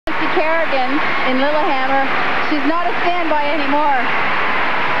Kerrigan in Lillehammer. She's not a standby anymore.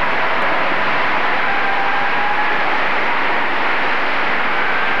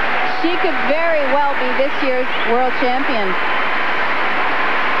 She could very well be this year's world champion.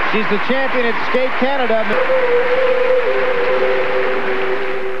 She's the champion at Skate Canada.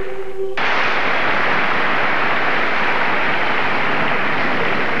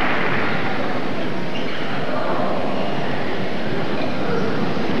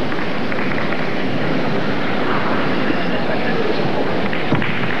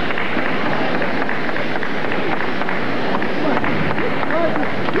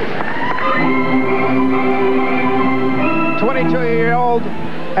 22-year-old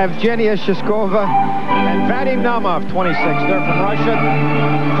Evgenia Shishkova and Vadim Naumov, 26. They're from Russia,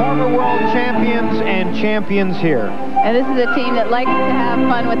 former world champions and champions here. And this is a team that likes to have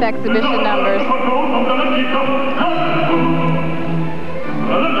fun with exhibition numbers.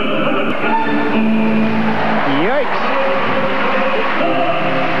 Yikes.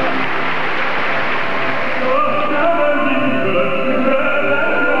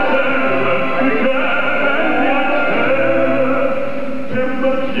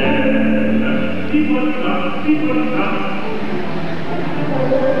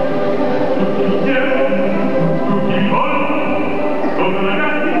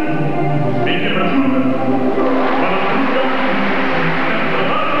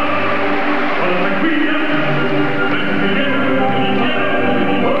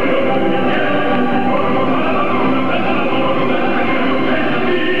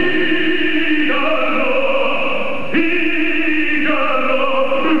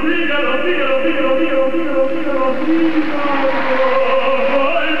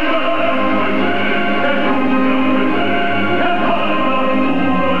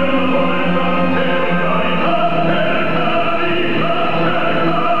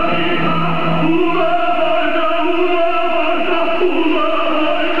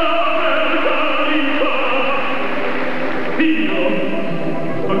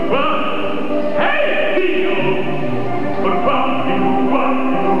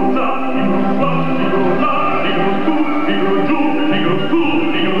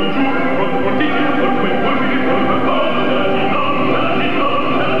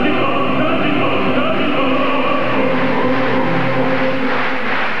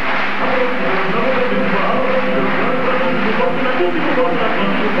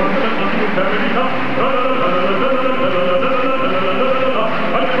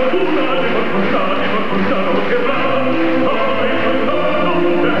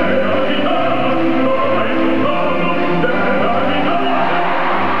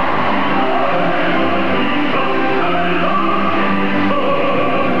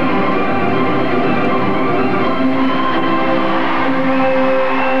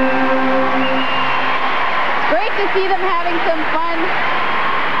 See them having some fun.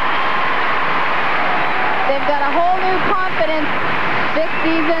 They've got a whole new confidence this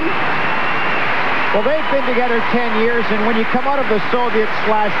season. Well, they've been together 10 years, and when you come out of the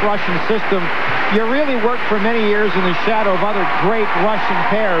Soviet/Russian system, you really work for many years in the shadow of other great Russian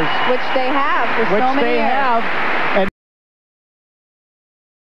pairs. Which they have for so many years. Which they have.